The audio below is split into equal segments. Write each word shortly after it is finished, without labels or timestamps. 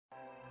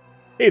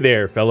Hey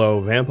there,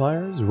 fellow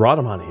vampires,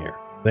 Rhadamant here.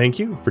 Thank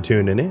you for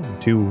tuning in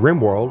to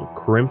RimWorld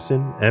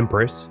Crimson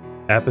Empress,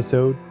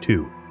 Episode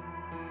 2,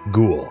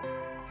 Ghoul.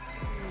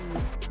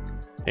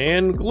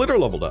 And Glitter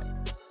leveled up.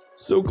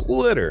 So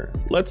Glitter,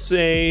 let's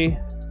say,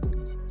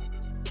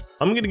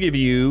 I'm gonna give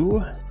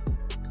you,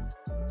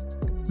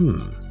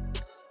 I'm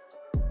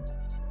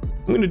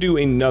gonna do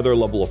another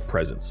level of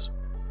presence.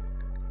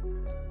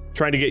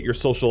 Trying to get your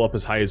social up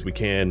as high as we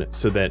can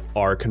so that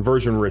our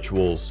conversion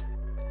rituals,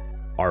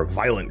 our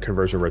violent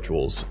conversion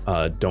rituals,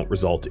 don't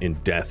result in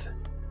death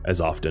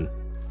as often.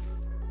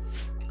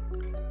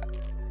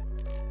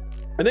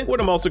 I think what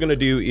I'm also going to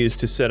do is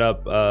to set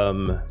up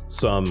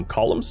some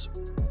columns.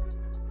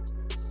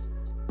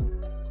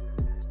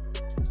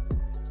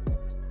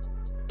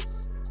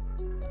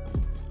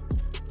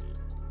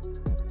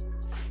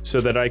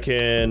 So that I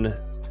can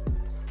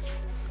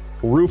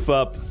roof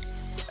up.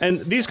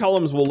 And these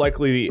columns will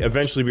likely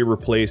eventually be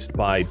replaced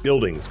by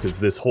buildings, because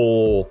this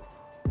whole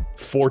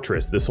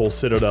fortress, this whole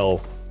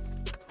citadel,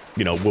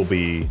 you know, will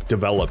be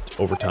developed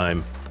over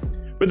time.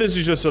 But this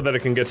is just so that I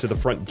can get to the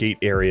front gate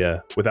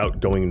area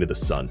without going into the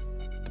sun.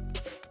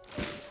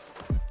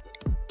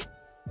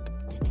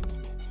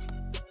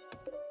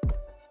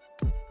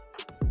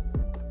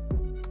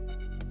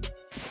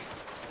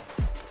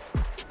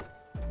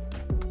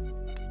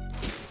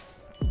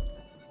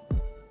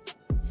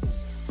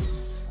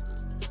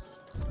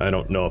 I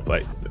don't know if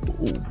I...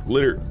 Ooh,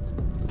 glitter.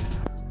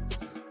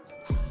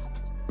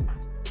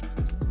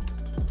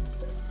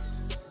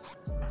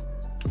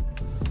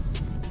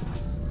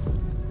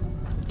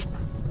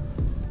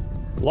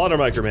 A lot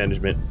of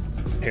micromanagement.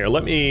 Here,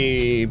 let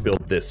me build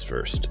this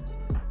first.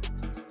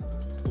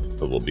 It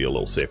will be a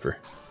little safer.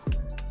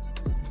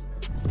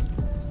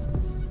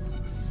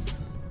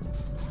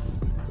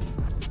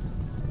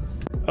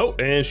 Oh,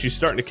 and she's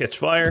starting to catch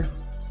fire.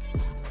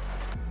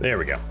 There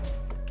we go.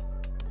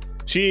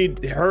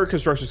 Her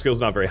construction skill is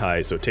not very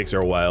high, so it takes her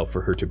a while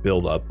for her to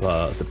build up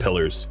the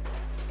pillars.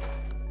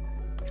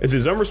 Is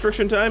it zone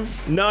restriction time?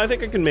 No, I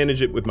think I can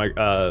manage it with my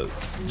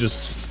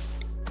just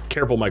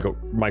careful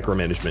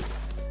micromanagement.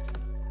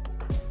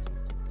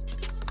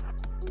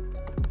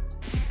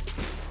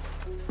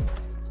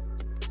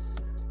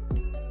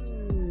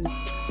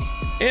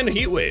 And a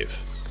heat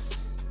wave.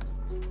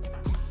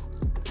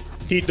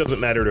 Heat doesn't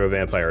matter to a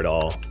vampire at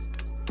all.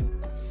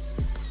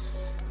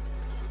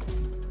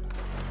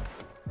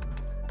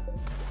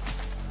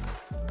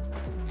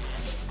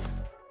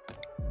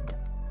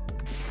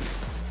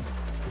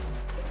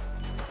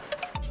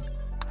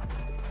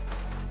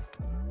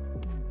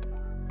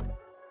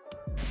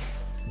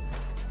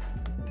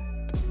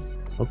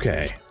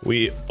 Okay,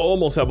 we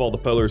almost have all the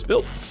pillars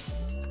built.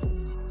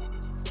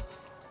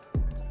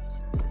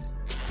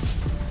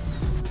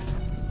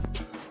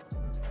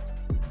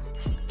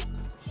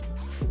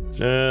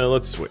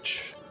 Let's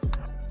switch.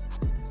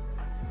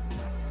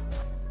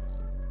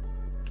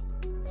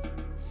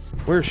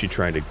 Where is she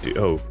trying to do?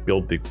 Oh,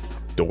 build the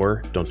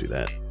door? Don't do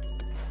that.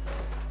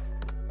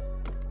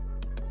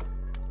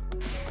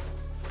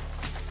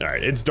 All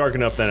right, it's dark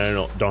enough that I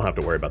don't have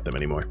to worry about them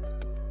anymore.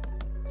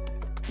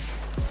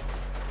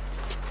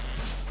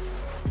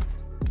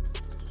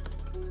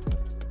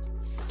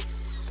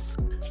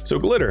 So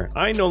Glitter,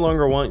 I no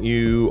longer want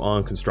you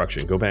on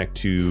construction. Go back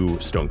to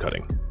stone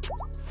cutting.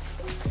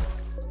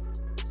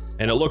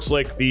 And it looks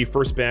like the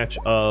first batch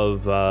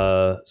of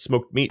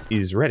smoked meat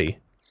is ready.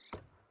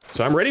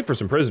 So I'm ready for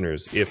some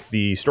prisoners if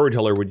the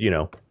storyteller would, you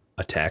know,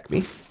 attack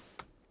me.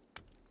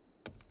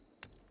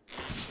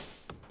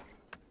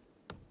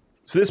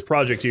 So this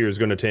project here is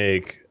going to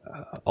take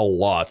a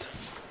lot,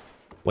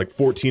 like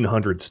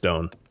 1,400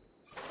 stone.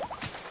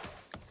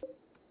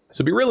 So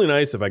it'd be really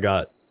nice if I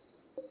got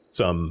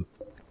some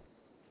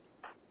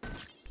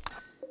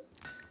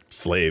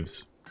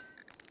slaves.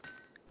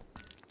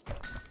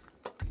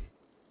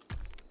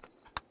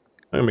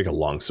 I'm gonna make a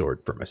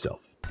longsword for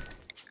myself.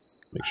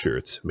 Make sure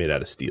it's made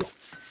out of steel.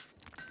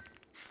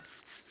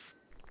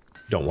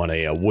 Don't want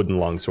a wooden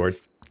longsword.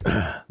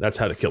 That's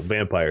how to kill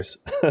vampires.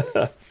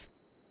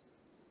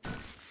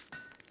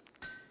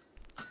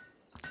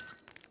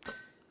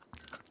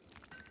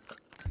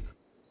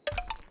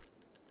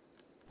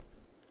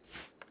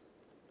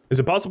 Is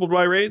it possible to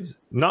buy raids?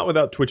 Not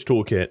without Twitch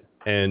Toolkit.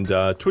 And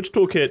Twitch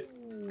Toolkit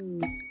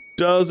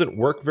doesn't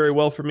work very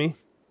well for me.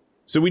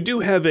 So we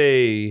do have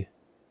a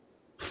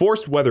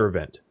forced weather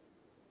event.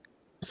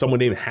 Someone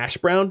named Hash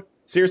Brown?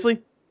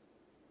 Seriously?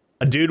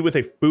 A dude with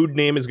a food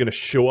name is going to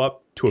show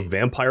up to a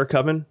vampire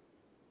coven?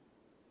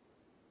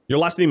 Your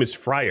last name is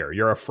Fryer.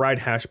 You're a fried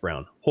hash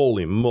brown.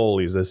 Holy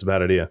moly, is this a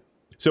bad idea.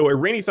 So a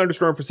rainy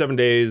thunderstorm for 7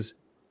 days,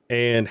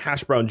 and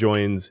Hash Brown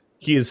joins.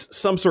 He is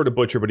some sort of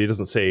butcher, but he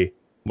doesn't say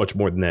much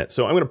more than that.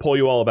 So I'm going to poll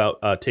you all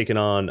about taking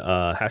on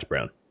Hash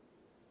Brown.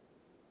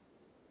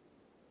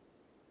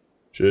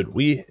 Should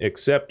we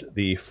accept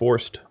the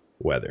forced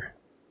weather?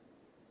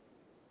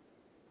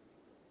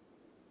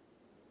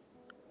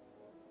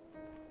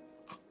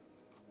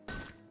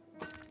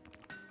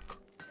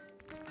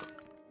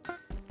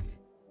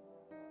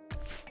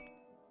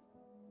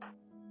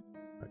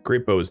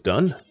 Great bow is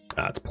done.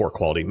 Ah, it's poor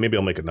quality. Maybe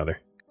I'll make another.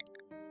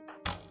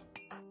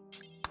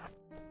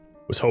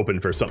 Was hoping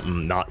for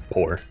something not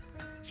poor.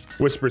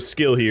 Wisper's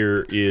skill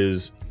here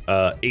is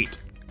 8.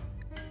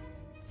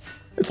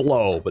 It's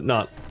low, but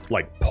not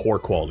like poor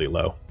quality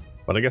low.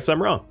 But I guess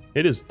I'm wrong.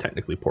 It is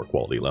technically poor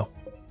quality low.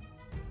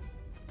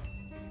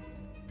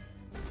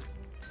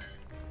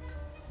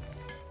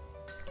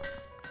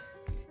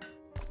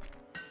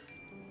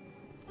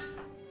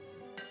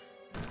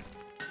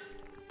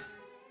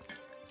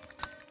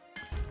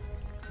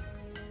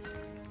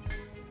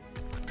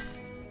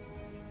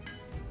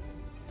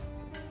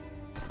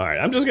 All right,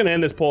 I'm just gonna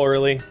end this poll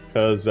early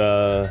because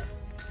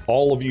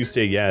all of you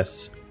say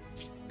yes.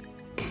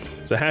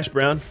 So Hash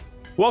Brown,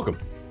 welcome.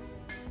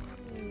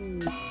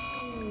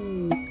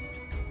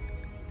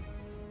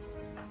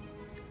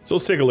 So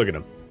let's take a look at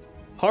him.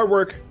 Hard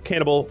work,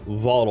 cannibal,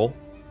 volatile.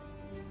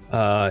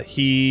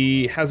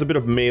 He has a bit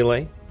of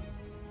melee.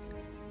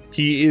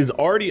 He is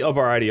already of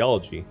our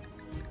ideology.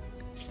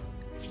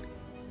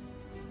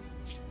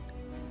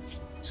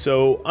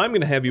 So I'm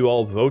gonna have you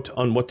all vote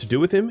on what to do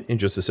with him in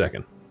just a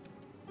second.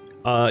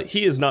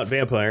 He is not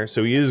vampire,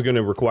 so he is going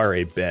to require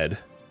a bed.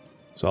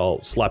 So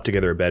I'll slap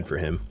together a bed for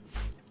him.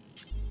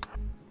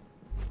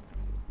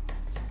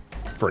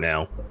 For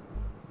now.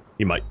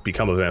 He might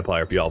become a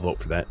vampire if you all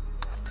vote for that.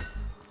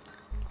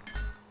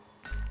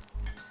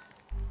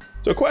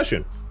 So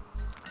question.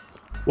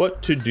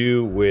 What to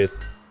do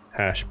with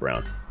Hash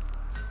Brown?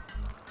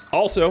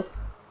 Also,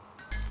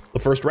 the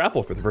first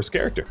raffle for the first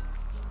character.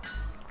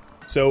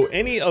 So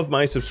any of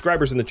my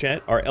subscribers in the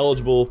chat are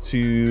eligible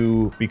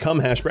to become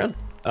Hash Brown.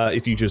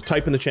 If you just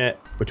type in the chat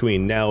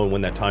between now and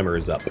when that timer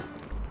is up.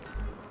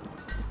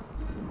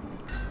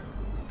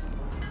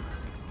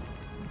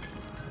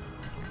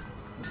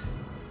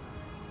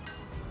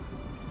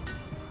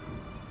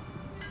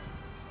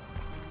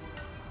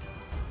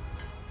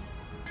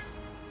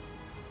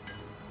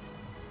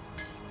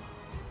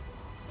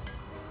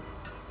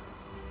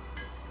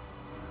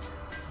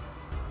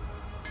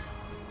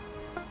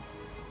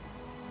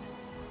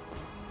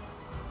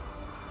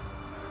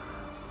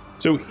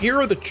 So here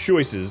are the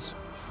choices.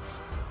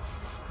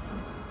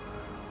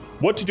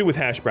 What to do with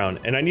Hash Brown,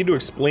 and I need to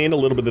explain a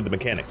little bit of the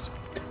mechanics.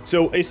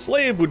 So a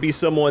slave would be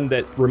someone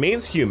that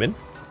remains human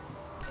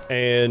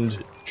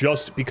and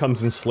just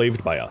becomes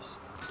enslaved by us.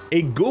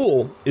 A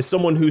ghoul is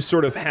someone who's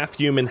sort of half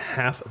human,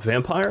 half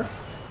vampire,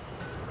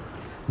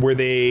 where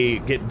they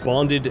get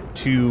bonded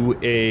to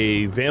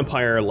a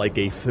vampire like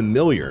a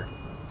familiar,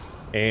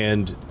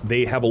 and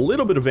they have a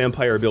little bit of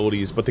vampire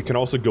abilities, but they can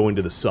also go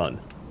into the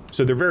sun.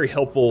 So they're very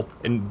helpful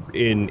in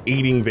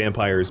aiding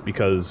vampires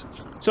because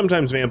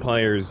sometimes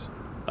vampires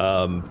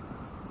no,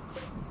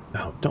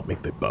 don't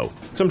make the bow.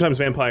 Sometimes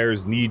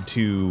vampires need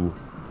to,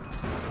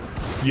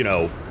 you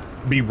know,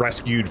 be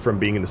rescued from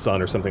being in the sun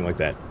or something like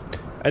that.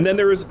 And then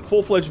there is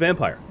full-fledged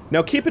vampire.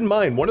 Now keep in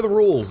mind, one of the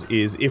rules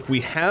is if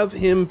we have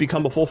him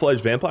become a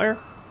full-fledged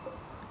vampire...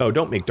 Oh,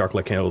 don't make dark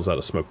light candles out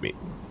of smoked meat.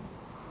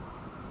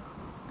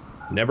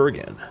 Never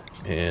again.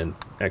 And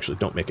actually,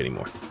 don't make any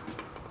more.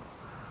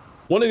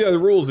 One of the other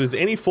rules is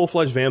any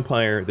full-fledged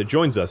vampire that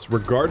joins us,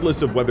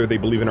 regardless of whether they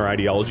believe in our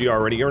ideology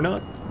already or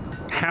not,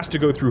 has to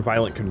go through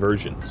violent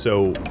conversion.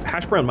 So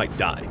Hash Brown might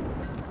die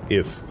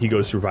if he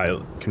goes through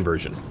violent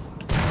conversion.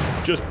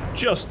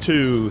 Just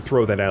to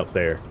throw that out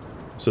there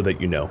so that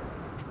you know.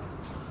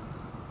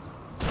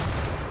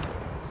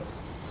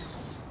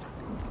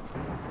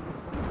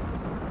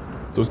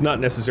 So it's not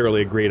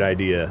necessarily a great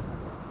idea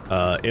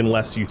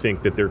unless you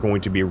think that they're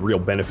going to be a real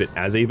benefit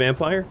as a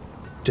vampire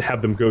to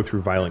have them go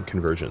through violent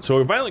conversion. So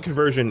a violent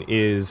conversion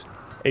is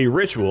a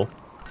ritual,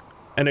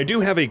 and I do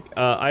have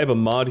I have a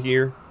mod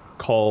here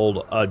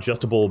called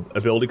adjustable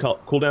ability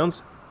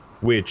cooldowns,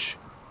 which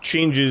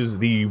changes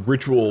the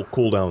ritual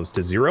cooldowns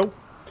to 0.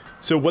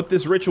 So what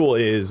this ritual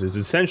is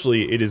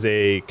essentially it is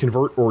a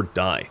convert or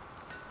die.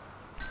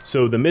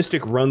 So the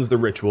mystic runs the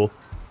ritual,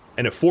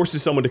 and it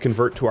forces someone to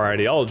convert to our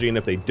ideology, and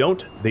if they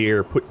don't, they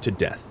are put to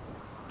death.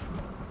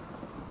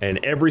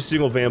 And every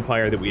single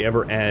vampire that we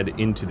ever add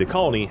into the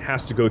colony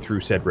has to go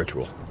through said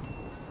ritual.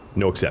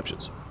 No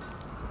exceptions.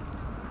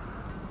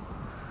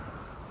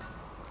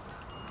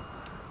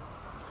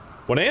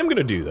 What I am going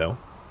to do, though,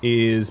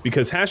 is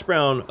because Hash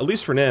Brown, at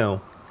least for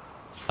now,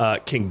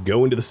 can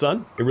go into the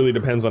sun. It really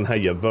depends on how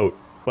you vote.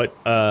 But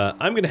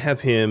I'm going to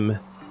have him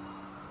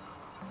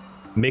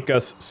make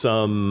us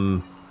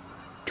some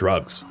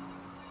drugs.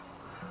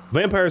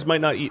 Vampires might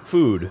not eat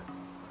food,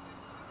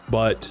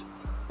 but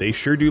they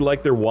sure do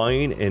like their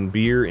wine and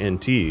beer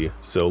and tea.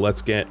 So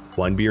let's get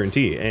wine, beer, and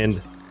tea.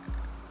 And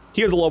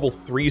he has a level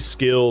 3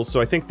 skill, so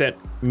I think that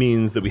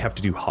means that we have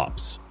to do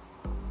hops.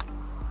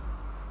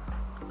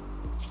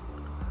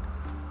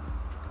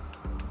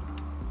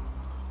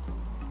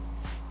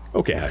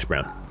 Okay, Hash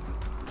Brown.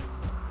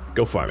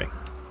 Go farming.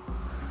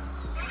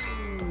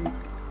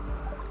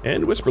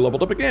 And Wisper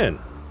leveled up again.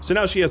 So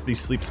now she has the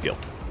sleep skill.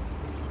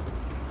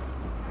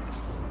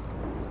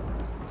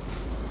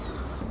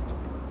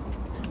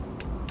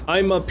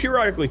 I'm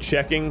periodically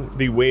checking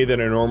the way that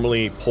I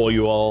normally poll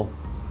you all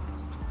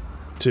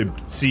to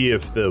see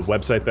if the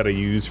website that I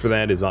use for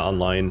that is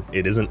online.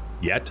 It isn't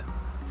yet,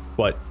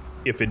 but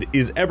if it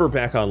is ever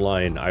back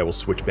online, I will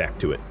switch back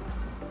to it.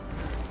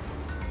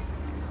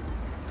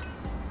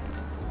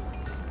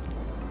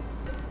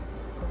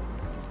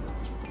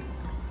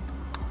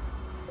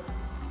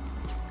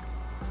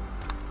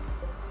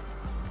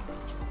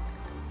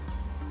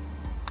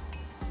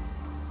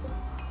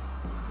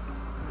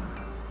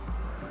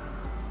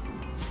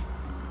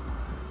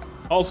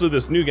 Also,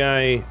 this new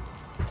guy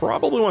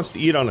probably wants to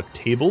eat on a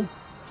table.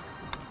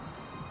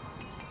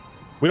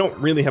 We don't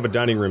really have a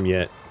dining room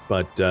yet,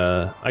 but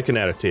I can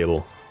add a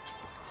table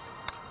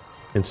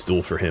and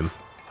stool for him.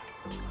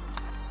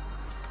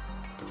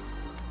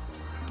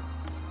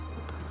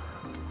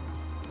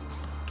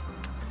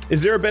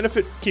 Is there a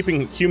benefit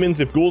keeping humans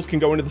if ghouls can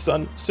go into the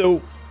sun?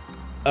 So,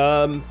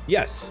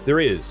 yes, there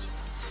is.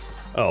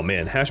 Oh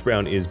man, Hash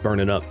Brown is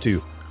burning up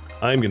too.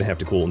 I'm gonna have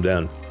to cool him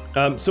down.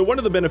 So one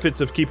of the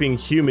benefits of keeping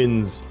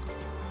humans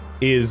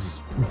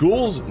is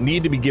ghouls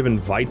need to be given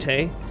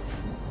vitae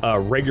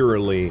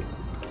regularly,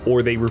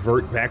 or they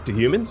revert back to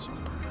humans.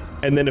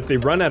 And then if they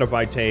run out of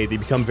vitae, they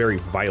become very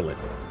violent.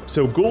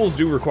 So ghouls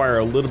do require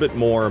a little bit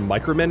more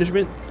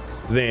micromanagement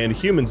than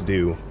humans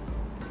do.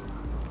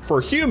 For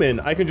a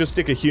human, I can just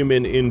stick a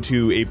human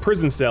into a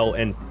prison cell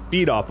and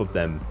feed off of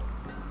them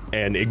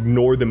and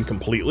ignore them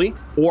completely,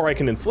 or I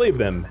can enslave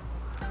them.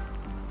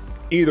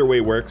 Either way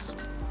works.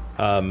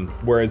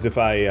 Whereas if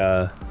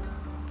I,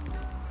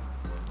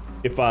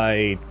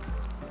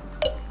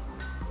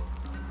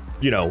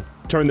 you know,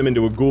 turn them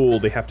into a ghoul,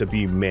 they have to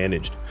be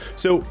managed.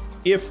 So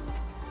if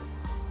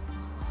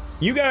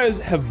you guys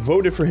have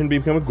voted for him to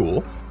become a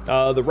ghoul,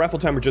 the raffle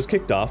timer just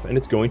kicked off and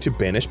it's going to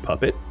Banished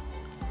Puppet.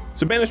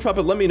 So Banished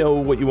Puppet, let me know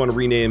what you want to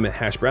rename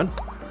Hash Brown.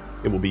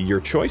 It will be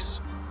your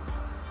choice.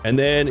 And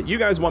then you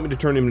guys want me to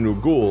turn him into a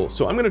ghoul,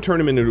 so I'm going to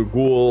turn him into a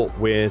ghoul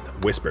with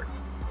Wisper.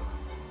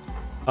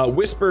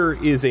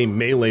 Wisper is a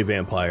melee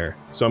vampire,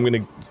 so I'm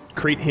going to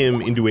create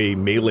him into a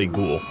melee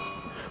ghoul.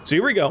 So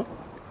here we go.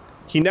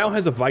 He now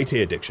has a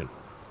vitae addiction.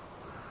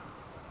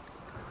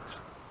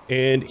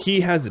 And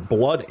he has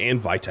blood and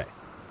vitae.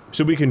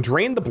 So we can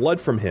drain the blood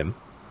from him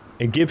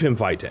and give him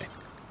vitae.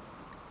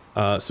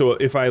 So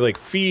if I like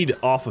feed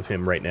off of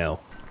him right now,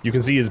 you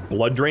can see his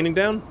blood draining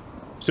down.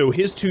 So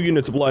his 2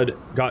 units of blood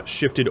got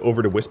shifted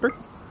over to Wisper.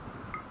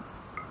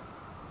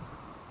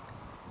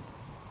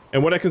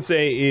 And what I can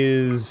say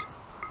is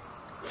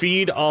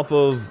feed off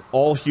of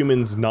all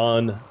humans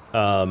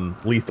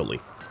non-lethally.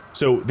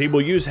 So they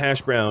will use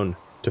Hash Brown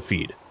to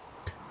feed.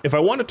 If I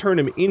want to turn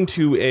him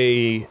into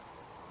a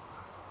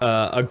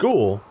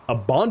ghoul, a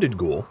bonded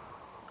ghoul,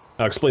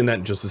 I'll explain that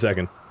in just a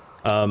second.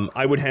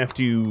 I would have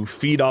to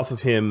feed off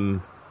of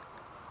him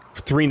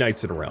 3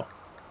 nights in a row.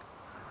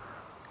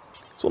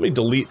 So let me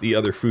delete the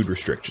other food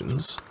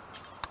restrictions.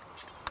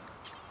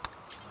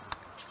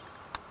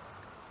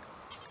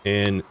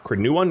 And create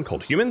a new one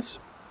called humans.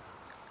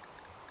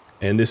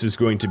 And this is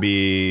going to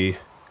be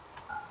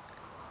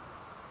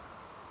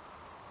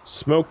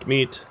smoked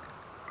meat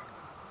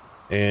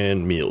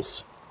and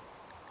meals.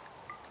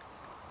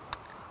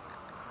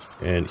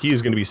 And he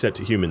is going to be set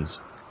to humans.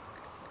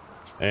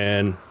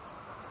 And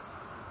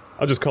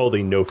I'll just call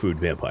it a no food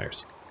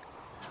vampires.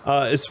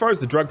 As far as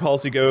the drug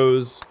policy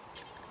goes,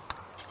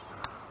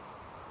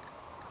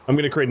 I'm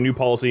going to create a new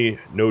policy,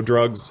 no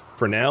drugs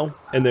for now.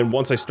 And then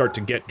once I start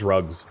to get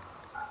drugs,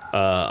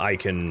 I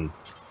can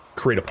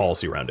create a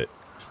policy around it.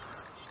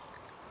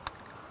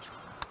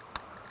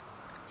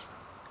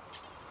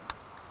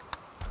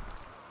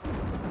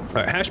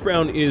 Alright, Hash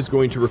Brown is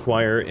going to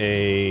require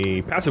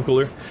a passive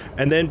cooler,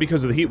 and then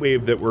because of the heat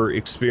wave that we're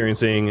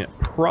experiencing,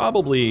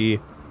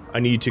 probably I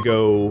need to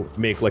go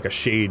make like a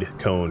shade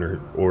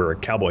cone or a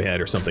cowboy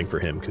hat or something for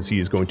him, because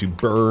he's going to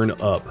burn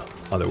up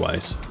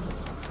otherwise.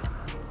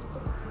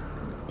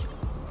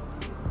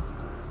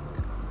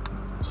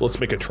 So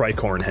let's make a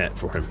tricorn hat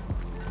for him.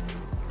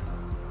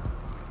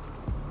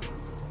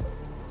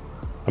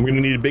 I'm going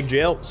to need a big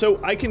jail,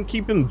 so I can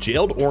keep him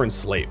jailed or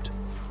enslaved.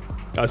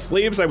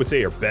 Slaves, I would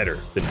say, are better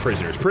than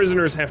prisoners.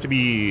 Prisoners have to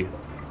be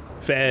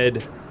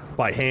fed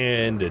by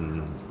hand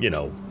and, you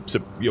know,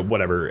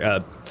 whatever.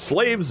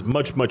 Slaves,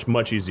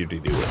 much easier to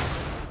deal with.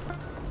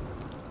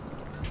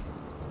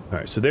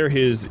 Alright, so there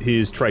his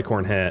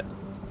tricorn hat.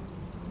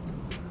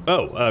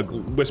 Oh,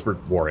 Wisper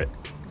wore it.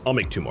 I'll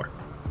make 2 more.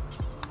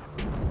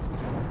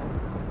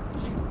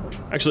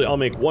 Actually, I'll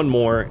make 1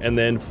 more, and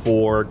then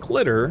for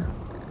Glitter,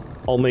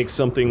 I'll make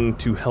something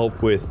to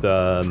help with,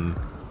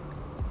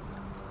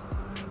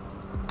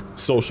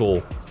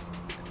 social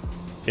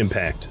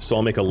impact. So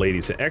I'll make a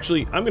lady's hat.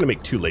 Actually, I'm gonna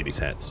make 2 ladies'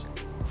 hats.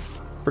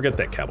 Forget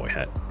that cowboy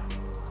hat.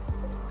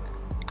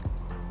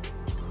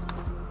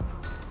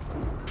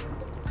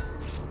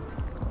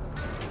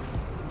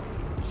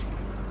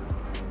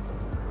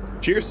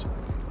 Cheers.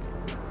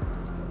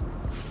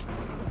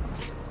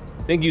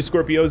 Thank you,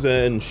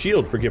 Scorpioza and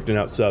Shield, for gifting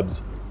out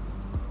subs.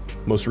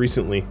 Most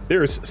recently.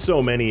 There's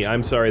so many.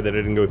 I'm sorry that I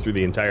didn't go through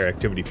the entire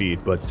activity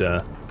feed, but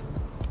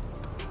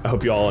I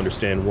hope you all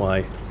understand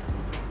why.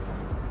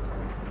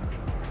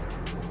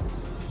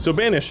 So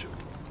banish.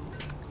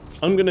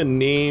 I'm gonna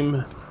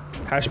name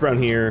hash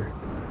brown here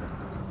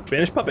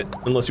Banish Puppet,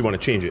 unless you want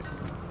to change it.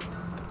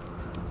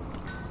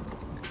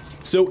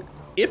 So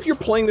if you're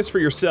playing this for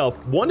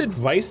yourself, one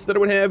advice that I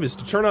would have is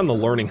to turn on the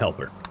learning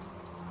helper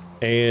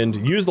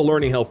and use the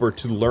learning helper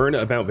to learn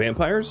about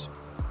vampires.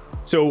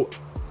 So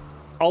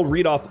I'll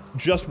read off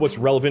just what's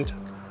relevant.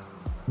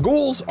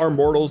 Ghouls are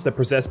mortals that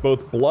possess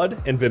both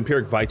blood and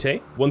vampiric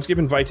vitae. Once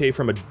given vitae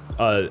from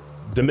a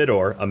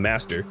Demidor, a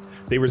master,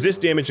 they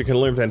resist damage and can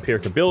learn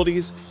vampiric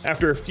abilities.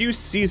 After a few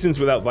seasons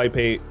without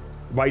vitae,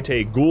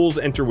 ghouls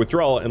enter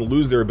withdrawal and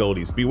lose their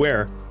abilities.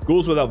 Beware,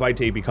 ghouls without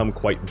vitae become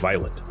quite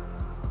violent.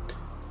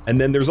 And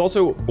then there's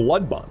also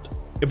Blood Bond.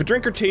 If a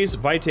drinker tastes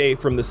vitae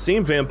from the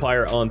same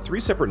vampire on 3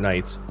 separate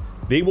nights,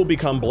 they will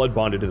become blood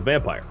bonded to the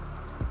vampire.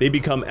 They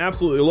become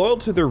absolutely loyal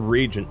to their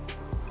regent,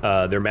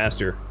 their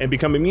master, and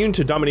become immune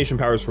to domination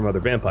powers from other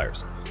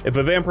vampires. If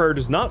a vampire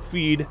does not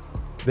feed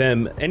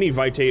them any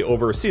vitae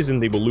over a season,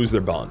 they will lose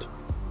their bond.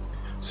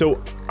 So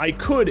I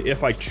could,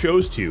 if I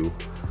chose to,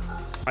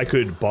 I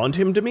could bond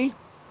him to me,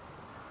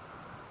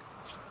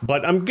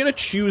 but I'm gonna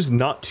choose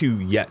not to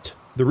yet.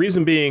 The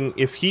reason being,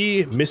 if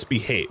he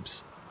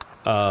misbehaves,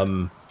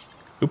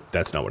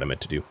 that's not what I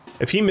meant to do.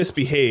 If he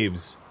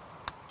misbehaves,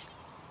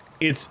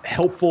 it's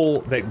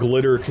helpful that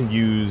Glitter can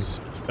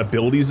use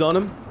abilities on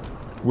him,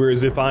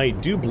 whereas if I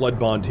do blood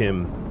bond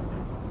him,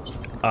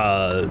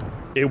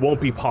 it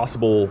won't be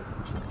possible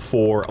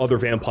for other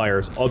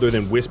vampires other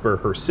than Wisper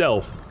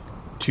herself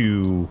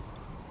to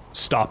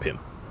stop him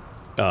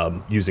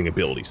using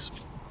abilities.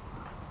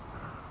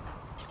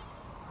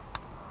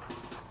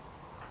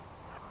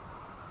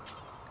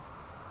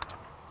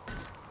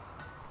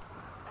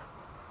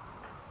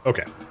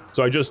 Okay,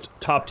 so I just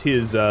topped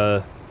his,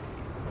 I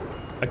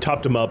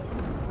topped him up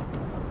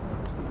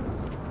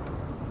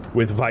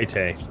with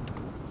vitae.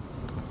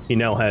 He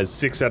now has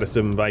 6 out of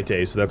 7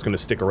 vitae, so that's going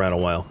to stick around a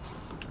while.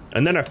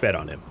 And then I fed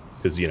on him,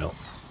 because, you know,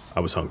 I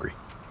was hungry.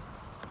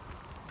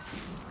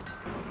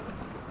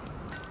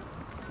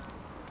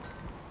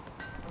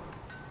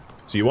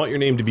 So you want your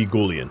name to be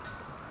Ghoulian.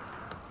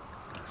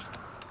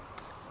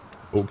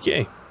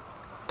 Okay.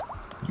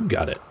 You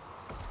got it.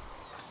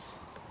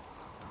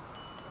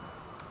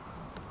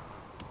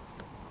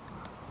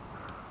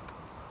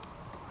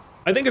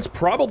 I think it's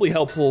probably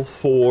helpful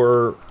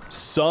for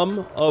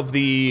some of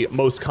the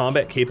most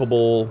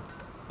combat-capable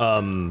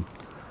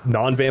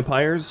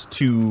non-vampires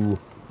to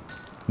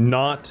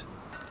not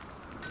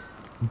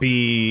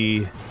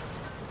be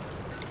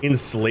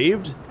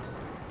enslaved.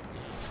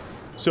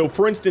 So,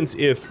 for instance,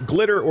 if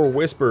Glitter or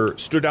Wisper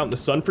stood out in the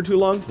sun for too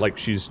long, like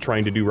she's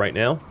trying to do right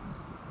now,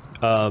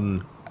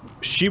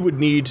 she would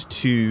need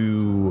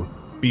to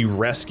be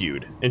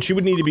rescued. And she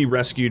would need to be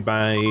rescued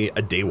by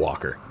a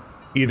daywalker.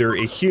 Either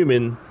a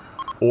human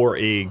or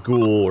a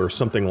ghoul or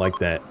something like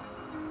that.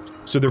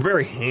 So they're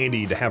very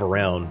handy to have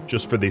around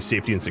just for the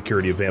safety and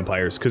security of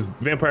vampires, because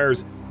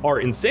vampires are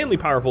insanely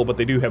powerful, but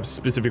they do have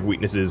specific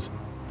weaknesses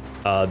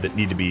that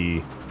need to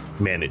be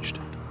managed.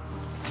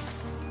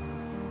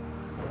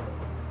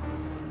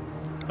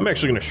 I'm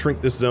actually going to shrink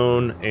this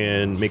zone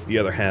and make the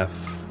other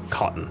half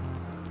cotton.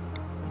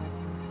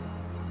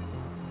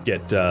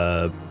 Get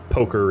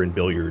poker and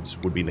billiards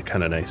would be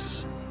kind of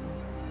nice.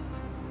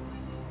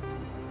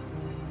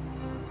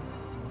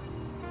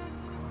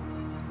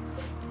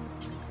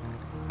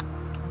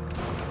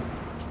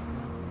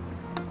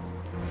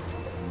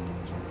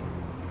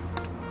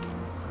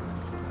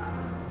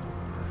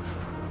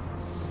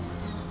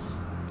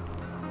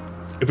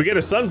 If we get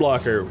a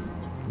sunblocker,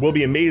 we'll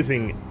be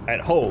amazing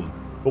at home.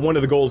 But one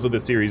of the goals of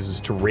this series is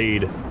to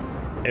raid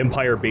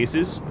Empire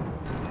bases,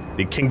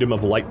 the Kingdom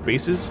of Light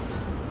bases.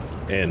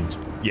 And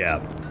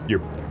yeah, you're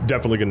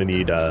definitely going to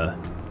need to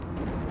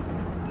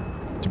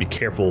be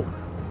careful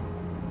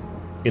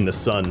in the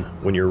sun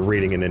when you're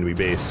raiding an enemy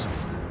base.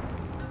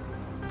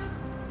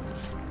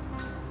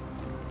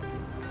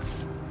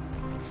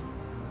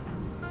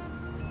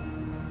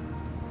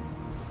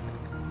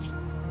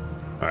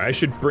 Alright, I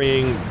should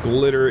bring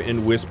Glitter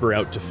and Wisper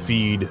out to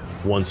feed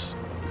once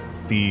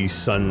the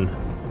sun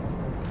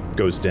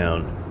goes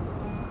down.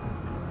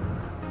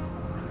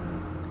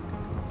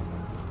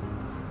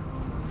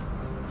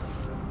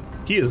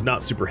 He is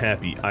not super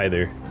happy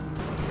either.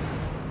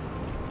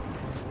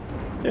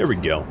 There we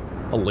go.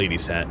 A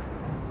lady's hat.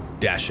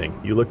 Dashing.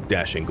 You look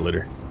dashing,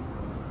 Glitter.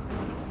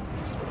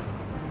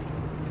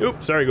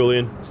 Oops, sorry,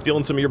 Ghoulian.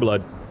 Stealing some of your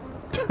blood.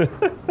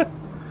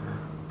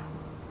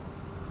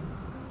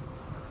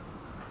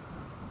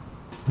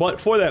 But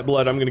for that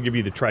blood, I'm going to give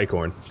you the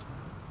tricorn.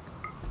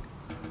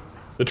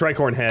 The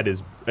tricorn hat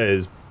is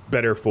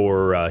better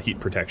for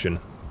heat protection.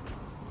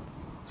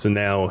 So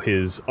now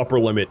his upper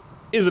limit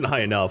isn't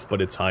high enough,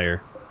 but it's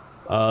higher.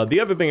 The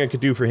other thing I could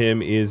do for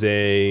him is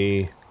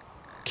a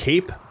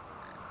cape.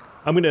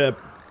 I'm going to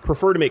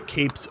prefer to make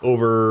capes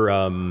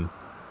over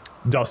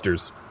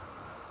dusters.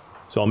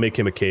 So I'll make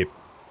him a cape.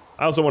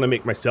 I also want to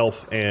make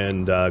myself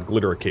and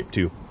Glitter a cape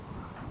too.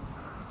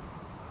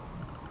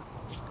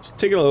 Just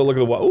taking a look at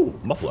the wall. Oh,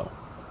 Muffalo.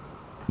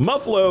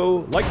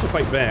 Muffalo like to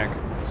fight back.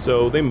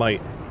 so they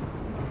might.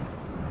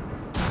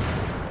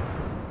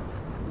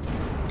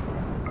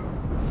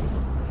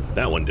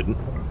 That one didn't.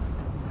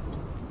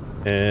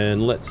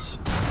 And let's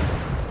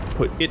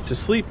put it to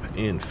sleep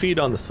and feed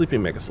on the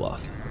sleeping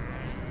Megasloth.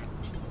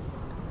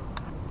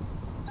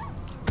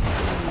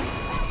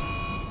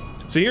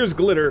 So here's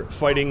Glitter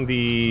fighting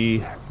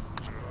the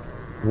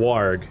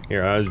Warg.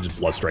 Here, I'll just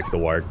blood strike the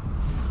Warg.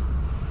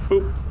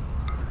 Boop.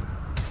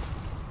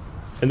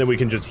 And then we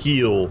can just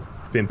heal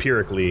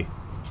vampirically,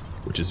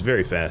 which is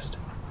very fast.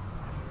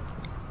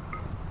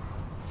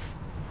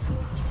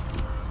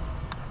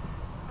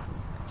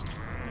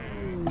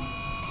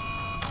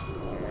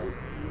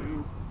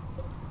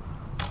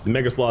 The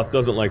Megasloth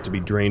doesn't like to be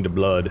drained of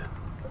blood.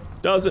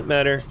 Doesn't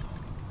matter.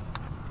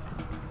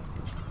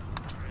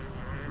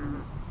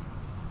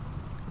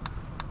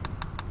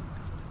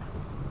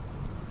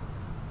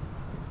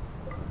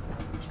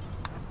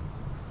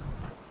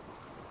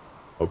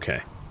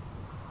 Okay.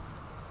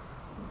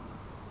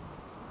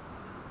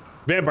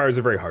 Vampires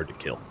are very hard to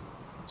kill.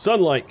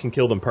 Sunlight can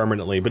kill them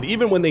permanently, but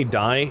even when they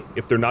die,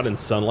 if they're not in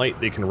sunlight,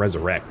 they can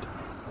resurrect,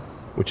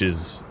 which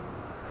is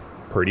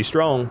pretty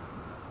strong.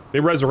 They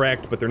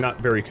resurrect, but they're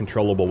not very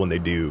controllable when they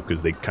do,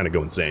 because they kind of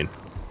go insane.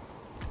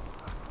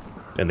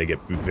 And they get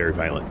very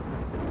violent.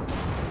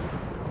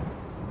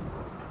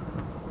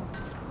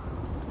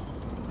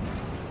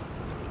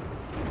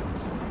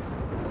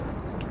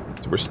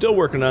 So we're still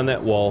working on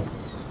that wall.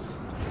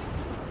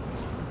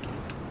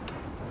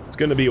 It's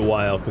going to be a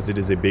while, because it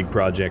is a big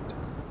project.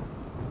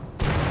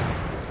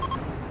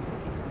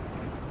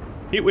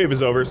 Heatwave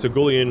is over, so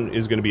Ghoulian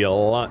is going to be a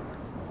lot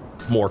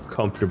more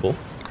comfortable.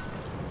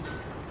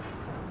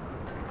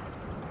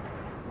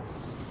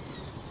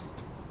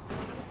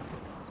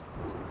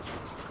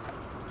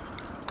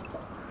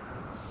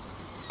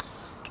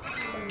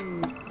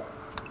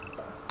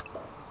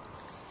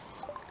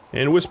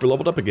 And Wisper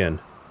leveled up again.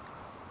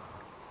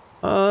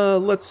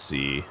 Let's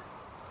see.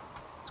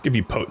 Let's give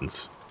you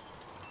Potence.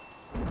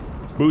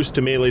 Boost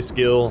to melee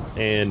skill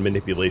and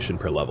manipulation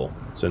per level.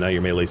 So now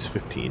your melee's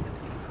 15.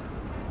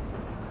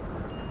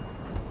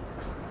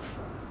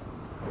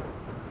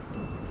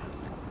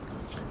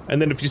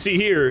 And then if you see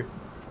here,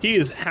 he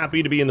is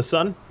happy to be in the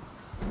sun.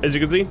 As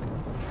you can see,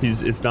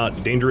 it's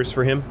not dangerous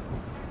for him.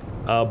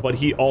 But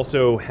he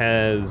also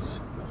has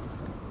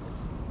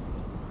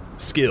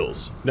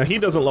skills. Now he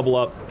doesn't level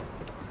up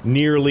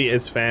nearly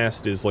as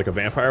fast as like a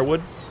vampire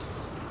would.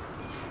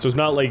 So it's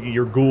not like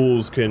your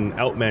ghouls can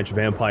outmatch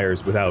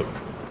vampires without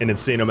an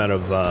insane amount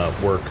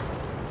of work.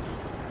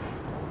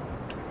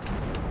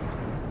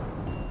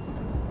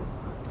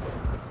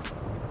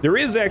 There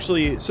is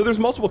actually, so there's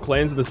multiple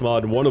clans in this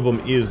mod, and one of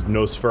them is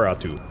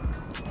Nosferatu.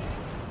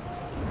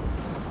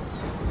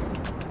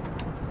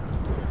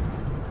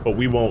 But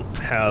we won't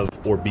have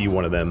or be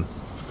one of them,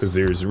 because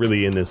there's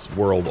really in this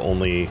world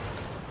only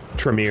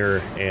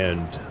Tremere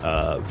and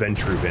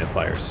Ventrue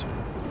vampires.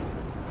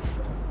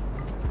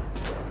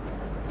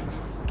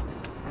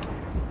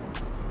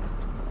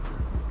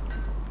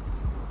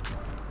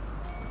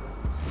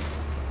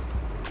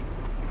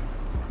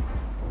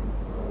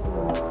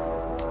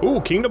 Ooh,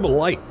 Kingdom of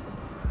Light.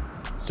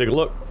 Let's take a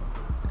look.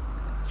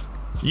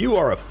 You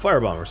are a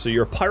firebomber, so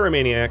you're a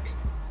pyromaniac,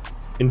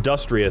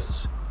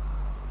 industrious.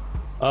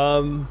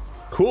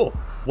 Cool.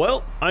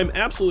 Well, I'm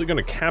absolutely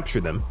going to capture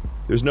them.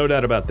 There's no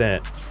doubt about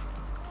that.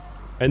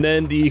 And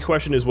then the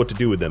question is what to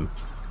do with them.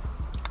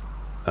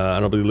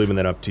 And I'll be leaving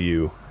that up to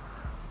you.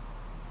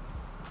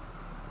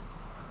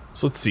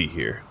 So let's see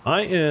here.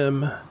 I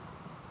am...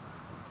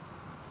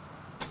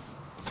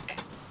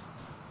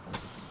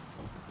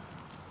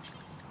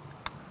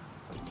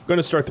 going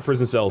to start the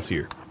prison cells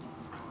here.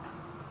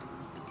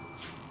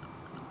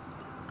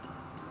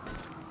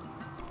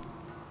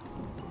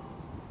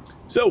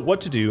 So, what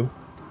to do?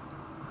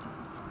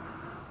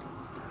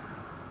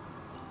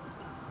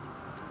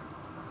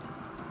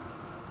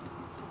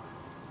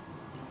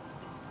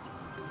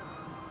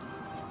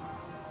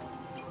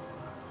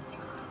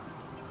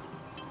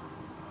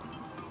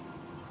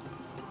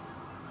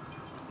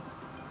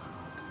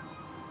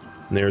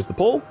 And there's the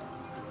pole.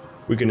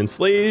 We can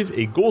enslave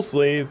a ghoul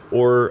slave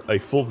or a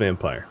full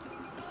vampire.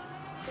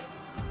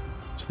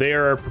 So they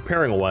are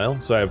preparing a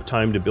while, so I have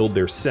time to build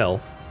their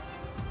cell.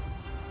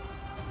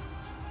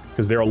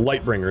 Because they're a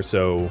Lightbringer,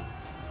 so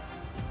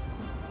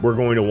we're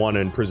going to want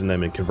to imprison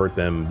them and convert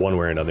them one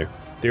way or another.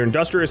 They're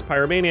industrious,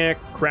 pyromaniac,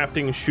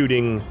 crafting,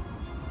 shooting.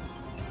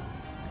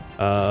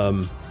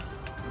 And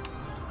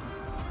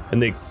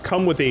they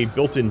come with a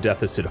built-in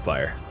death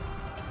acidifier.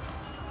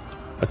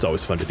 That's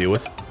always fun to deal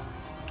with.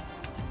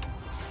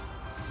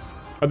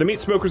 Are the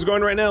meat smokers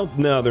going right now?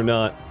 No, they're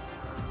not.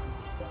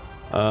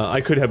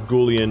 I could have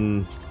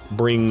Ghoulian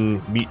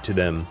bring meat to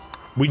them.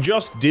 We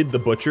just did the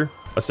butcher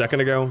a second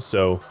ago,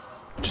 so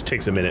it just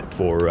takes a minute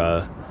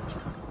for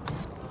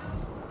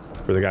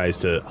the guys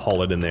to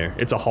haul it in there.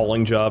 It's a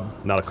hauling job,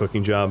 not a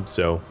cooking job,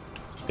 so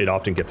it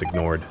often gets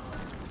ignored.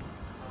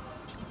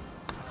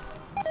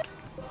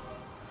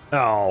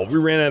 Oh, we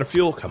ran out of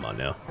fuel? Come on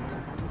now.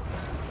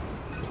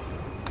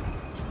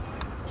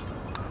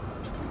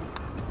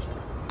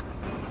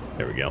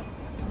 There we go.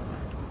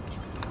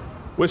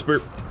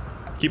 Wisper,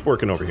 keep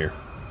working over here.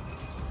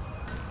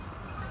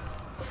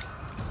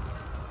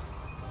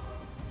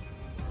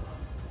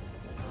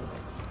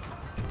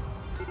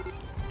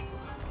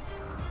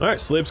 Alright,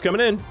 slaves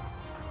coming in.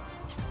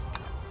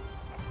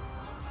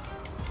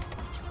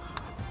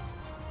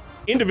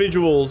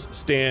 Individuals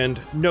stand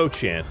no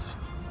chance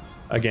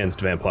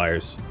against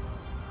vampires,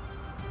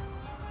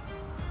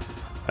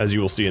 as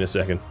you will see in a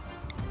second.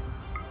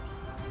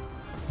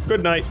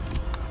 Good night.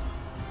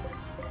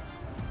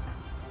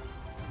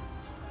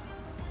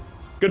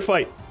 Good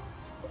fight.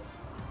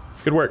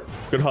 Good work.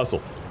 Good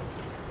hustle.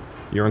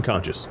 You're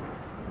unconscious.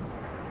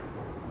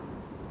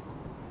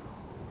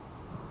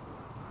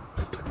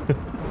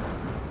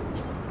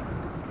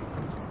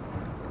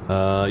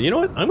 You know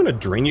what? I'm gonna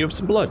drain you of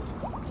some blood.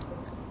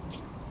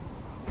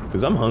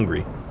 Because I'm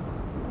hungry.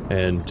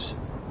 And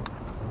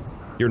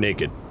you're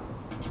naked.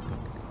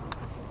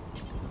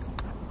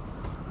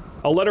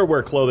 I'll let her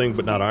wear clothing,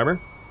 but not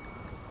armor.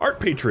 Art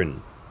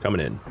patron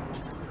coming in.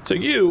 So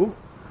you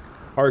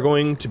are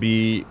going to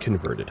be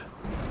converted.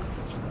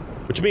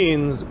 Which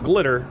means,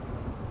 Glitter,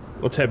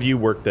 let's have you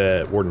work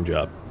the warden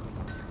job.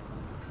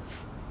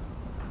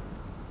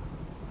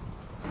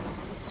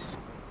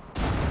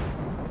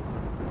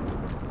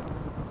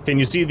 Can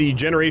you see the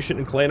generation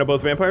and clan of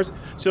both vampires?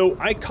 So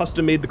I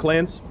custom made the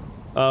clans,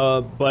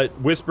 but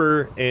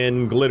Wisper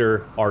and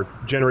Glitter are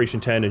generation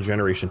 10 and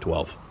generation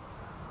 12.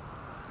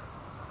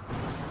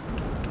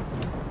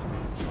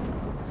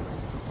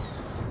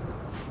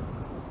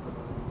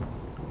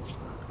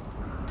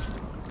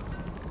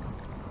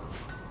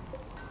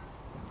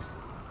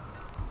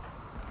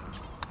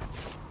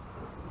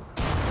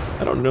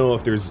 I don't know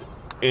if there's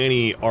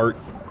any art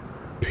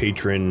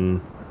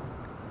patron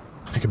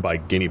I can buy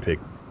guinea pig.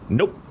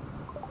 Nope.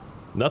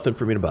 Nothing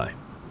for me to buy.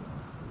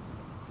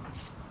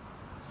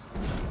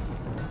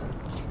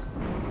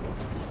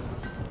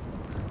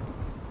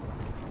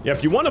 Yeah,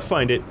 if you want to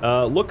find it,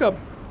 look up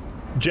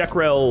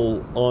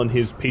Jekrel on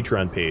his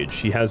Patreon page.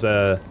 He has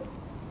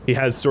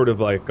sort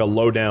of like a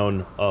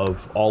lowdown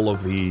of all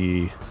of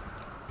the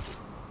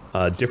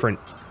different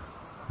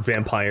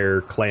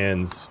vampire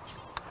clans,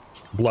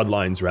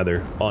 bloodlines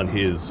rather, on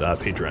his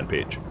Patreon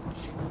page.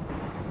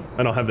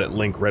 I don't have that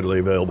link readily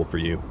available for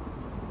you.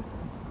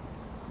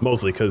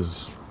 Mostly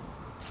because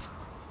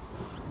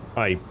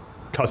I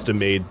custom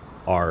made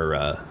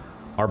our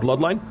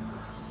bloodline,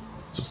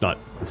 so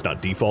it's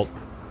not default.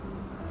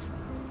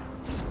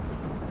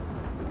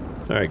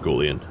 All right,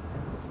 Ghoulian,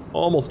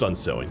 almost done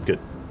sewing. Good.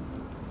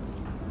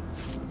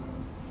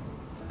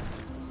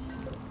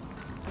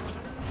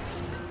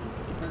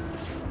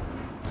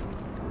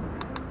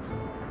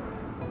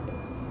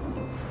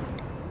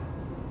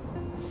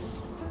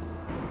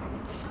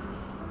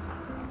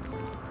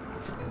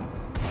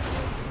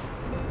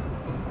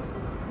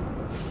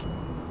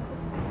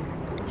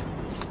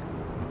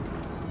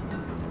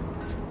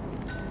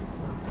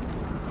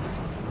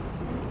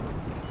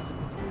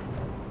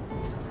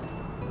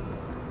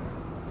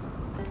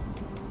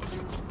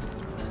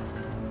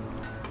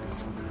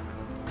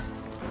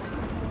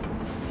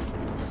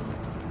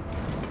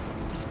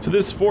 So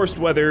this forced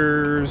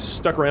weather's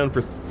stuck around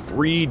for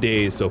 3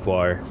 days so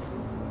far.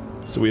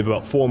 So we have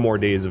about 4 more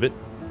days of it.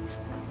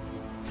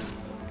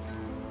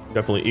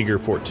 Definitely eager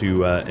for it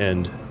to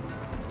end.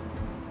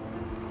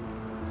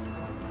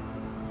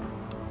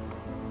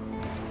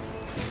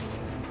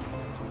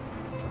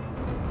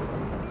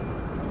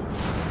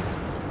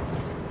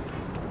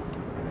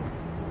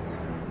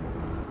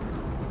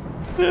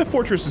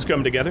 Fortress is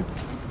coming together.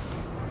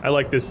 I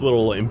like this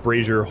little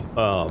embrasure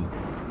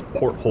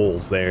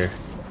portholes there.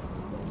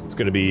 It's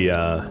gonna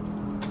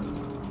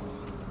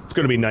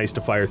be nice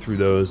to fire through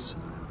those,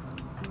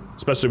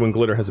 especially when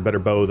Glitter has a better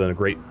bow than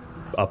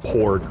a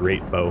poor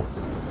great bow.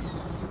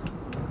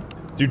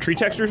 Do tree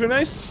textures are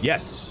nice?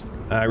 Yes,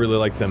 I really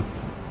like them.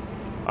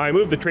 I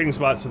moved the trading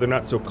spot so they're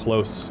not so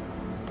close.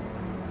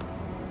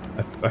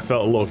 I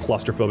felt a little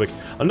claustrophobic.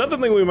 Another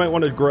thing we might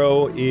want to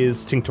grow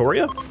is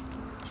Tinctoria.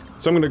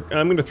 So I'm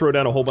gonna throw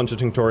down a whole bunch of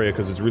Tinctoria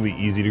because it's really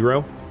easy to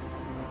grow,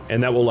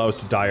 and that will allow us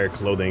to dye our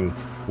clothing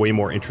way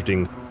more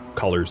interesting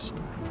colors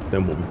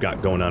than what we've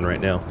got going on right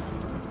now.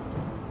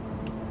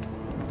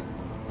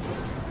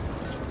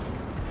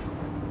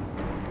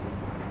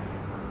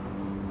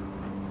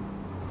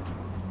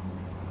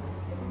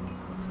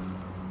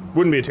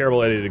 Wouldn't be a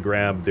terrible idea to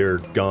grab their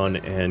gun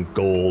and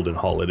gold and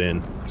haul it in,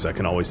 because I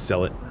can always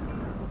sell it.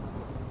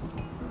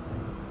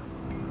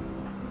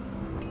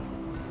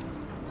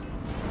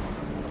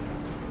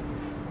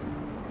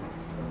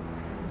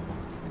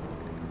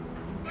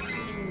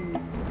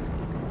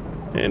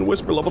 And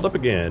Wisper leveled up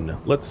again.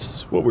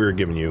 What we were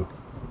giving you.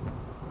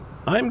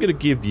 I'm gonna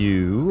give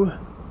you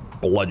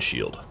Blood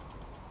Shield.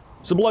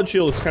 So Blood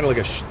Shield is kind of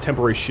like a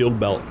temporary shield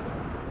belt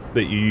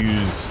that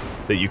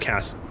you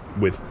cast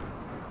with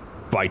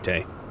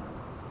Vitae.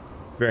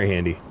 Very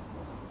handy.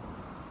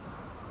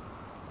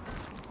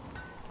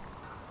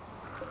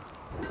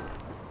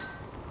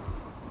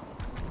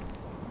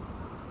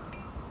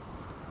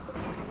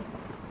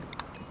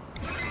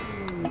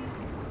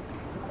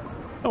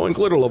 Oh, and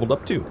Glitter leveled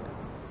up too.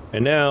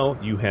 And now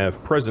you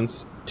have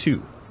Presence 2,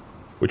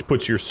 which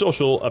puts your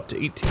social up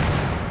to 18.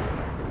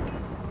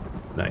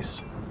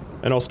 Nice.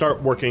 And I'll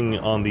start working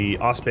on the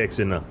Auspex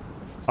and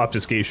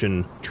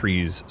Obfuscation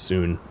trees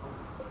soon.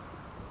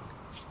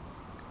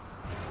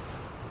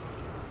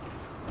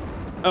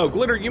 Oh,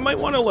 Glitter, you might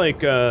want to,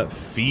 like,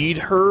 feed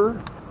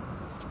her?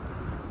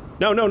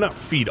 No, not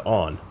feed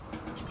on.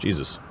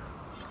 Jesus.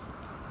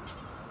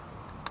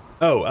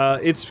 Oh,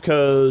 it's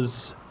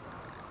because...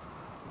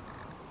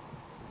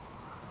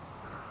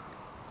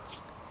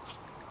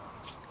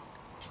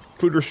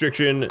 food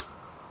restriction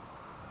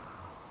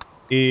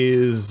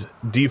is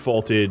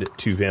defaulted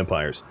to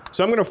vampires.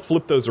 So I'm going to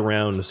flip those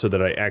around so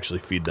that I actually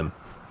feed them.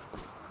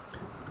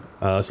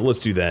 So let's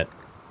do that.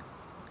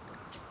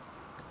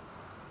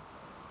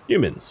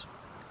 Humans.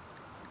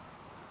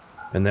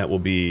 And that will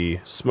be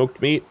smoked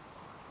meat.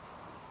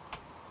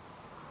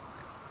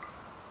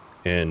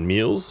 And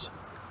meals.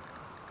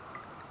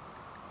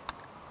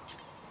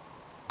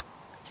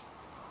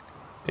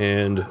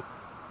 And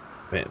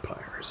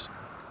vampires.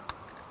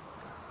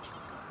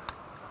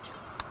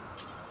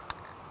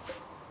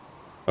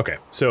 Okay,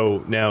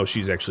 so now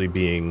she's actually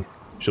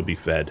she'll be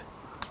fed.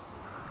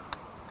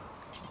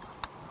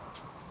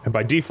 And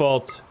by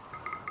default,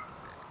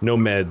 no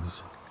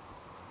meds.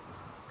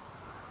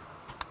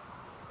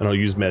 And I'll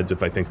use meds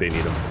if I think they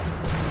need them.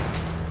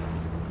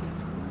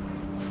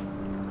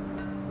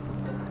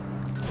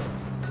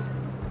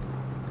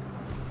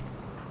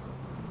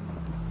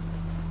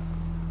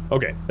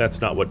 Okay,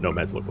 that's not what no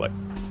meds look like.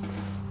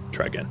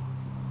 Try again.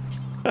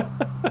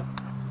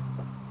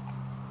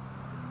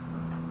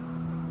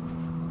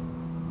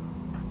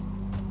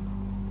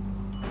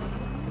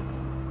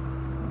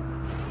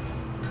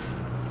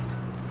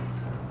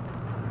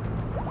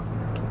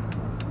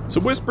 So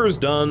Wisper's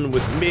done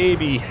with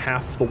maybe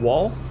half the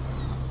wall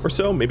or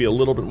so, maybe a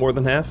little bit more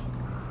than half.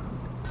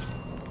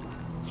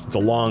 It's a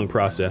long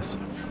process.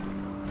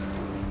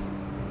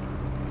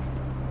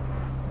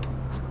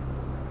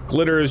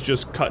 Glitter is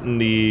just cutting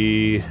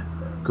the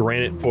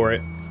granite for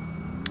it.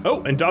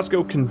 Oh, and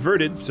Dosco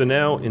converted, so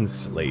now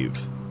enslave.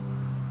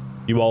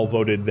 You all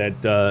voted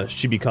that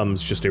she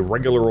becomes just a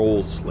regular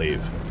old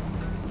slave.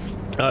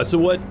 So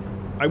what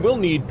I will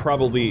need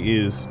probably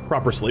is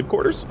proper slave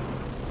quarters.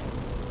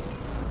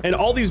 And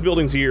all these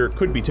buildings here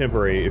could be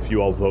temporary if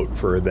you all vote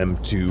for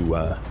them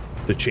to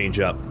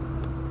change up.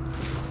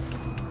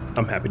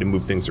 I'm happy to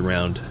move things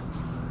around.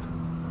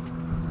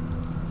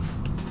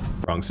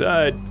 Wrong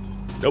side.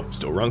 Nope,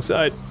 still wrong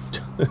side.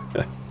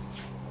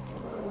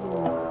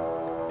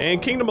 And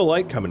Kingdom of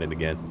Light coming in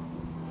again.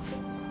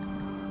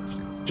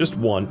 Just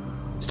one.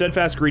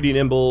 Steadfast, Greedy,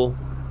 Nimble.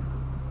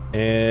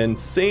 And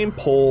same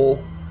poll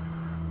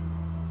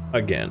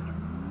again.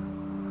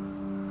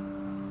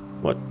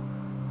 What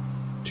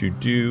to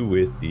do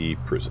with the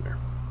prisoner?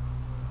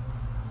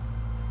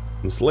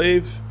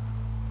 Enslave?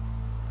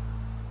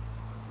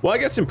 Well, I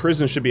guess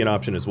imprison should be an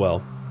option as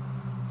well.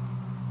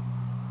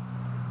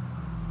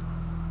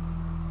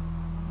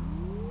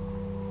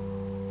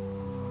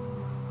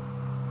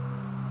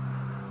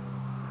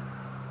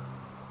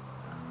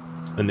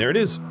 And there it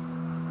is.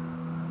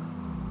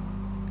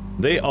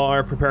 They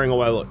are preparing a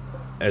while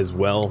as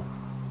well.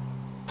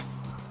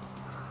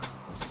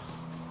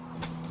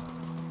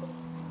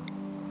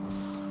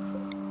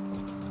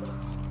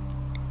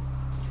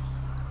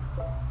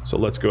 So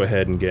let's go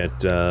ahead and get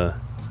that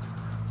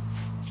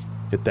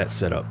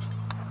set up.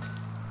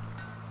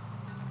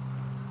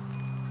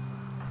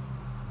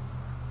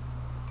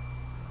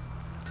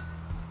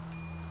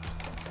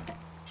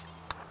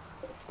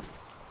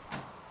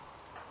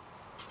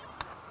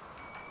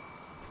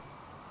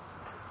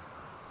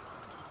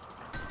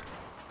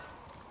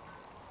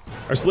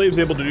 Are slaves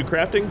able to do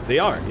crafting? They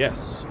are,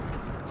 yes.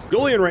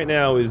 Goulian right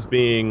now is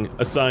being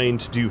assigned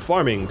to do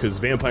farming because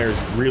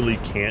vampires really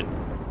can't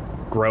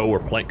grow or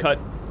plant cut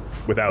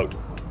without,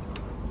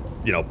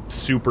 you know,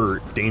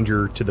 super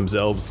danger to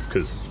themselves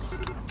because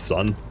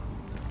sun.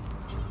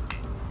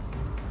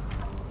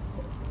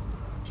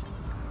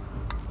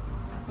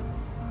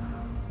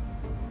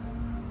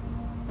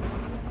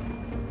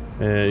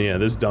 And yeah,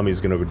 this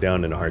dummy's gonna go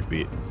down in a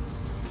heartbeat.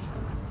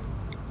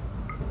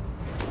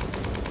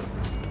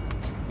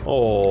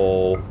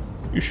 Oh,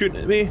 you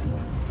shooting at me?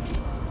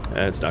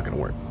 It's not gonna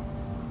work.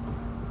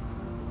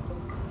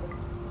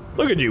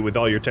 Look at you with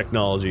all your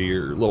technology,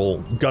 your little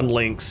gun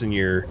links and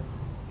your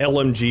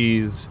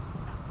LMGs.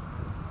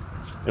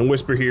 And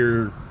Wisper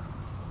here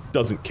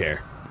doesn't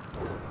care.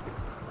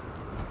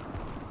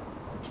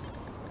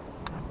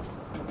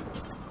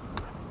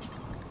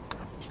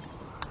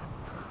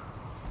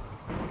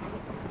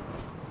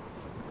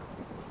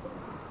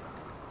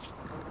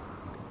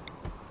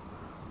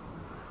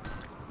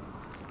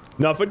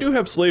 Now, if I do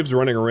have slaves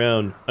running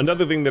around,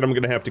 another thing that I'm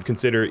going to have to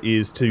consider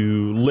is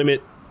to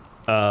limit,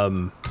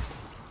 yeah,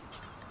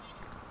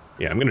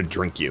 I'm going to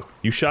drink you.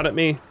 You shot at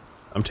me,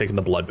 I'm taking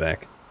the blood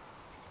back.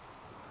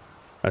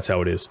 That's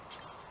how it is.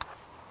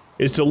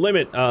 is to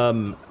limit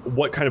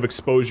what kind of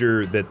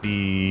exposure that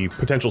the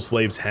potential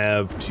slaves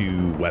have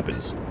to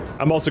weapons.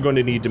 I'm also going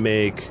to need to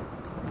make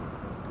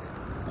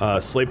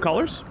slave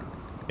collars,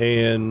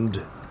 and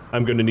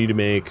I'm going to need to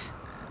make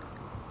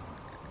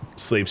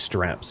slave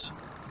straps.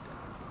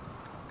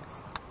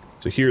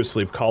 So here's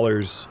slave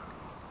collars,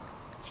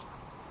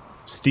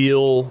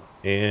 steel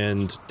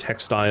and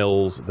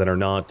textiles that are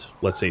not,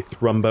 let's say,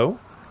 thrumbo,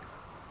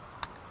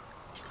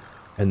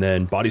 and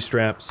then body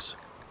straps.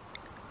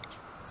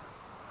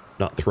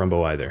 Not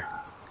thrumbo either.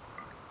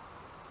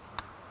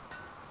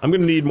 I'm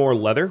going to need more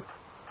leather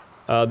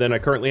than I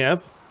currently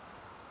have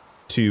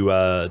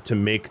to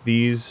make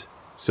these.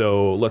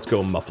 So let's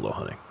go muffalo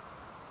hunting.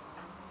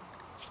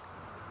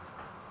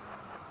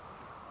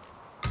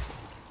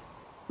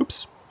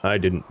 Oops, I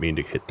didn't mean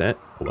to hit that.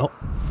 Well,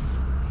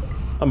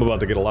 I'm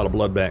about to get a lot of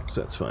blood back, so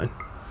that's fine.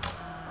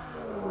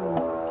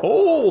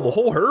 Oh, the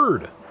whole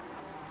herd.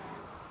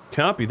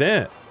 Copy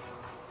that.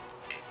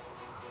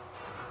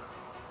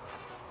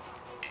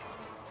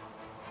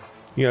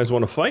 You guys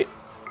want to fight?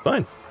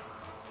 Fine.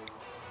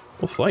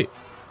 We'll fight.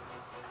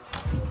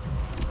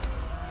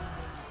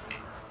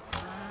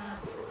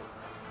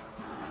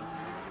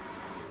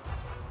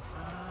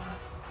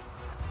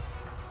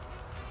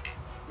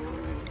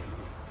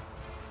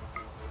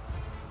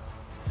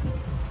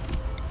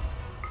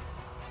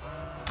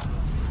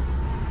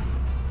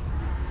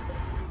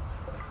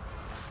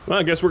 Well,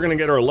 I guess we're gonna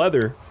get our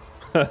leather.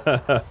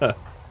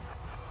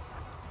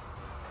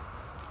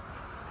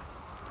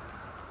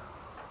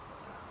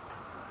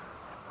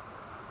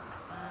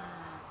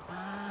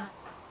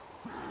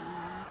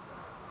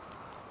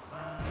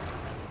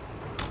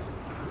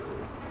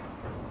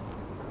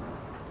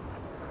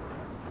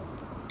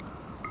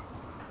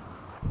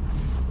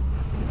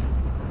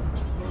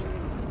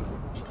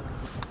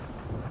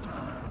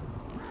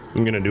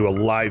 I'm gonna do a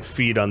live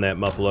feed on that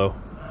muffalo.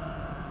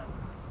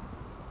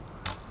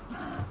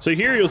 So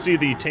here you'll see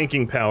the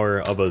tanking power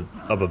of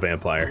a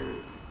vampire.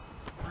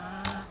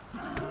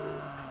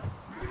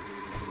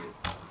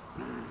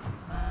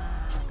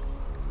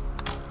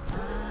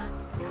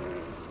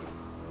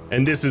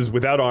 And this is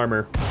without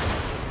armor.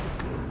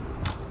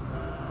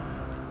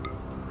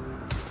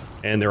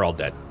 And they're all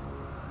dead.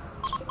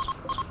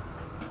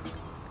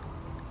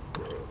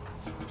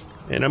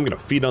 And I'm gonna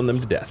feed on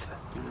them to death.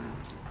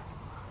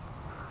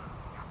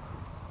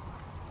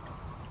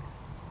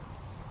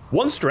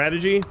 One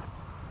strategy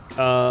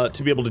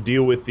to be able to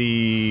deal with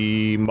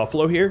the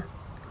muffalo here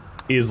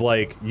is,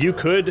 like, you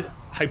could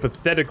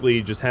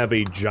hypothetically just have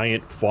a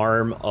giant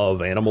farm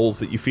of animals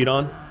that you feed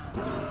on.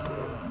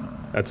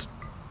 That's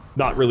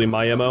not really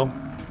my MO.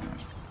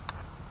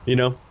 You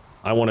know,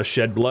 I want to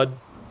shed blood.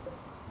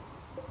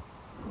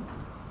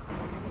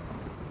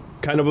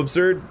 Kind of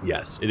absurd?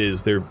 Yes, it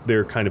is.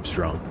 They're kind of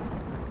strong.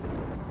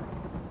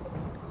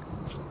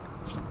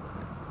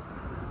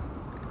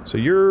 So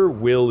your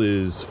will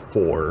is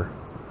 4.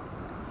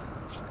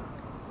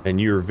 And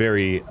you're a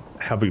very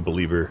heavy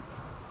believer.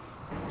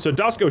 So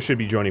Dosco should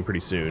be joining pretty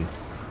soon.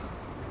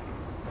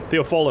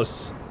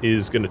 Theophilus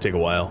is going to take a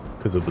while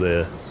because of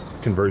the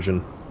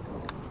conversion.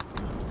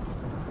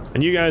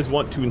 And you guys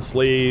want to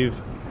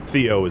enslave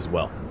Theo as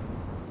well.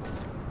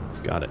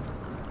 Got it.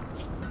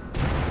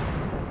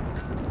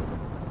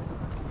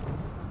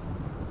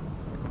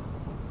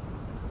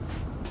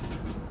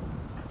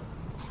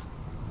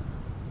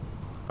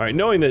 Alright,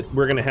 knowing that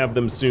we're going to have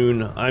them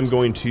soon, I'm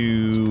going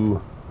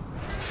to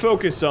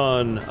focus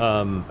on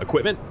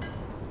equipment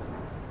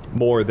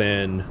more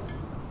than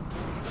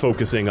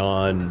focusing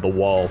on the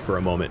wall for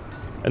a moment.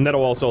 And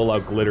that'll also allow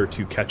Glitter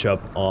to catch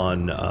up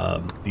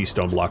on these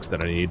stone blocks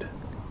that I need.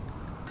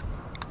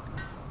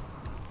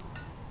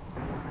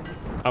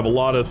 I have a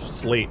lot of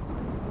slate,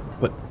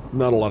 but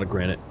not a lot of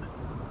granite.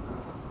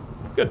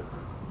 Good.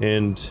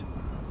 And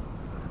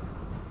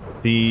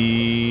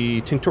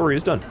the Tinctoria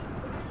is done.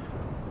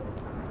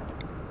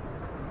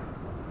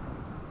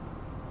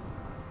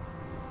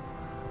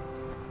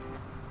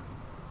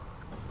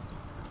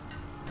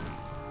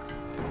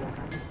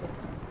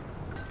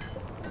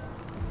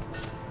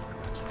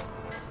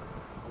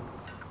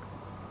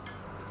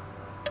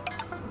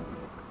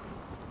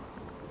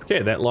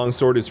 Okay, that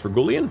longsword is for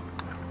Goulian.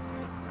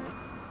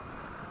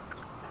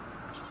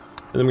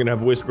 And then we're gonna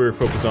have Wisper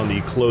focus on the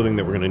clothing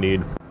that we're gonna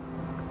need.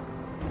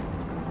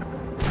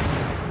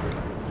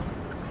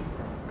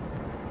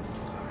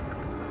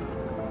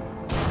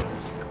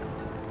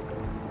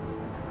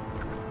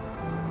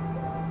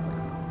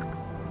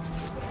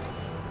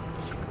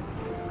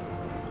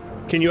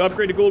 Can you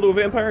upgrade a ghoul to a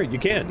vampire? You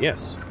can,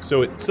 yes.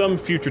 So at some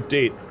future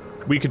date,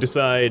 we could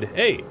decide,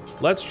 hey,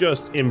 let's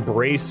just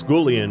embrace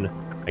Goulian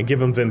and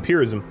give him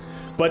vampirism.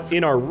 But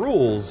in our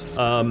rules,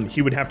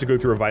 he would have to go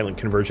through a violent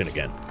conversion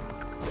again.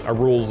 Our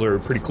rules are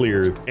pretty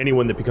clear.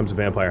 Anyone that becomes a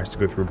vampire has to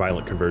go through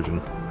violent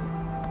conversion.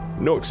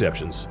 No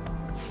exceptions.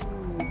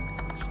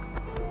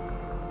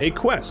 A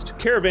quest.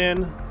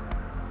 Caravan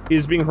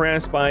is being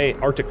harassed by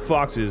Arctic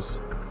foxes.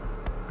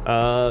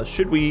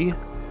 Should we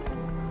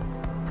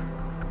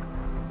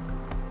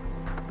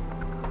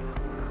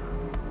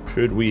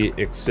Should we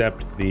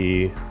accept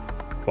the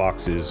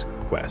Fox's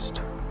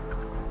quest?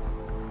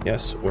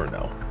 Yes or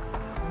no?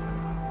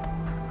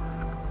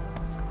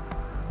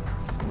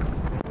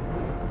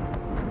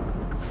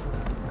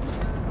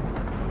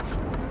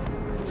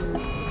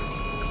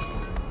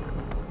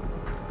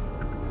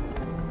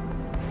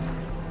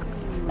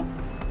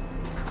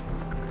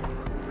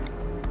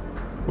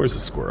 Where's the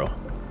squirrel?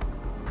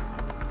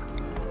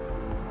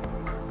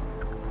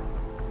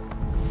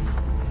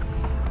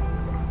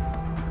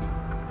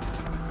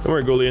 Don't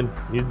worry, Ghoulian.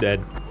 He's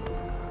dead.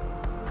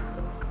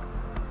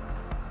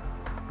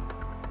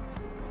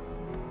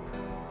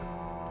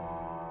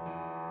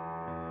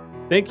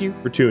 Thank you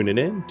for tuning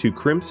in to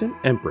Crimson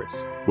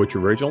Empress, which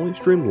originally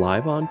streamed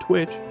live on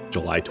Twitch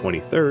July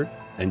 23rd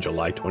and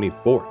July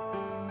 24th.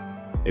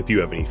 If you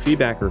have any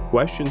feedback or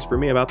questions for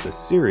me about this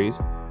series,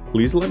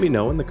 please let me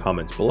know in the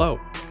comments below.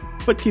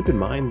 But keep in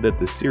mind that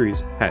the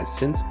series has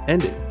since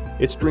ended.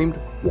 It's streamed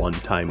one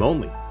time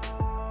only.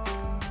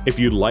 If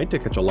you'd like to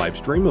catch a live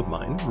stream of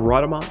mine,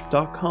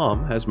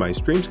 Rhadamant.com has my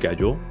stream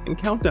schedule and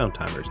countdown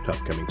timers to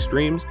upcoming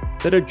streams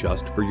that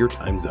adjust for your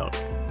time zone.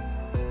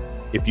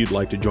 If you'd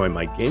like to join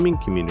my gaming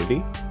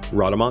community,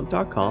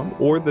 Rhadamant.com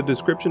or the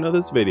description of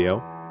this video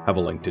have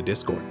a link to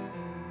Discord.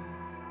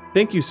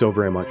 Thank you so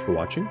very much for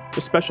watching.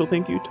 A special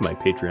thank you to my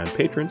Patreon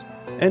patrons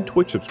and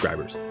Twitch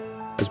subscribers,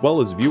 as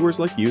well as viewers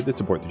like you that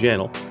support the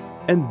channel,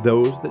 and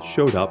those that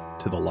showed up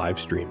to the live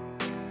stream.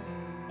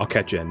 I'll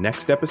catch you in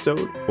next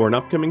episode or an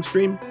upcoming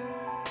stream.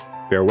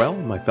 Farewell,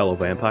 my fellow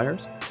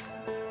vampires.